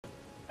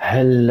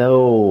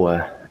Hello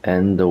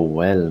and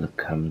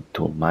welcome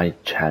to my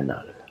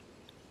channel.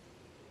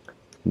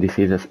 This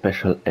is a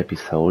special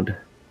episode.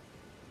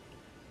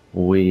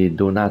 We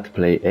do not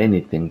play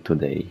anything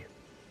today,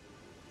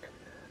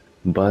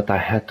 but I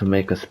had to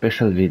make a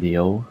special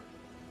video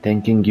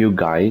thanking you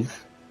guys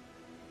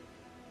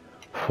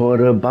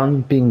for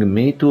bumping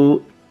me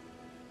to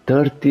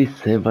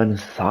 37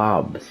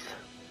 subs.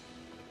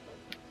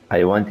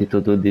 I wanted to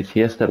do this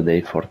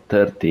yesterday for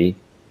 30,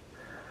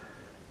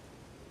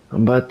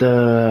 but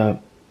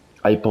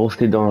I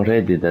posted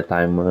already that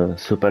I'm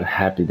super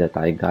happy that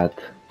I got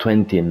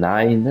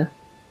 29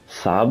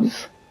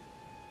 subs.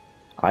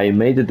 I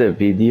made the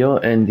video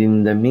and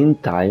in the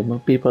meantime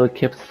people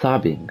kept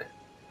subbing.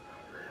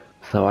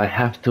 So I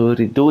have to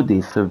redo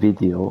this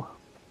video.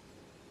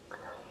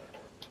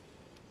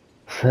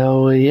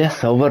 So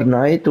yes,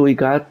 overnight we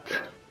got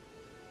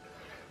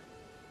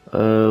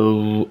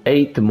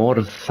 8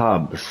 more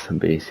subs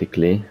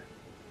basically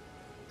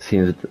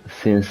since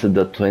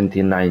the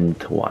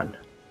 29th one.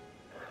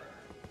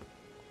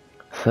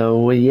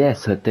 So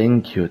yes,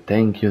 thank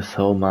you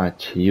so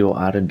much. You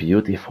are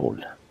beautiful.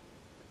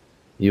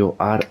 You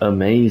are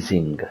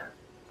amazing.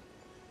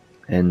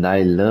 And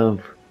I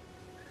love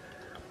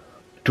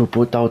to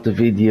put out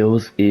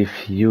videos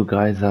if you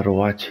guys are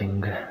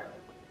watching.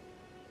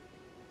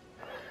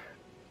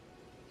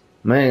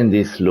 Man,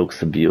 this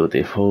looks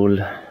beautiful.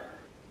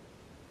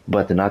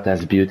 But not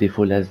as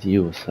beautiful as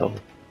you, so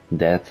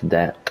that's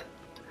that.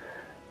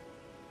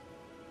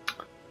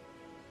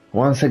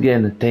 Once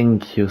again,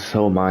 thank you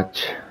so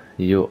much.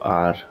 You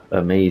are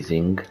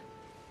amazing.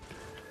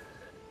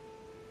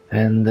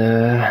 And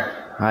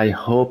I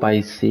hope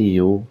I see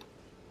you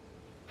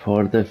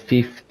for the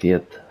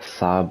 50th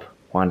sub,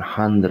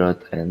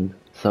 100 and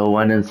so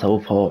on and so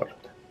forth.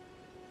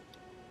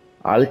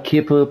 I'll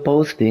keep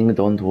posting,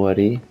 don't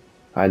worry.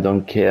 I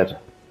don't care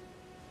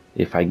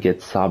if I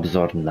get subs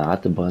or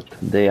not, but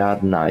they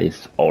are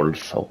nice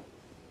also.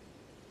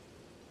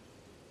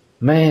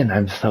 Man,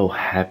 I'm so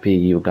happy,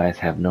 you guys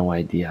have no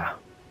idea.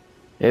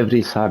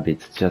 Every sub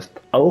it's just,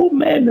 oh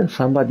man,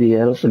 somebody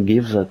else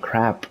gives a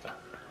crap.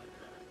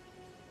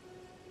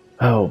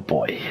 Oh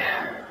boy.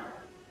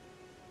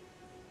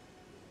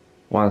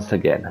 Once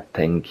again,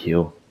 thank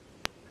you.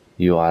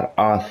 You are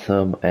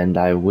awesome and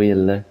I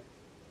will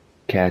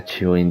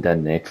catch you in the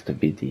next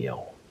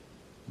video.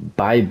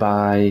 Bye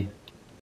bye.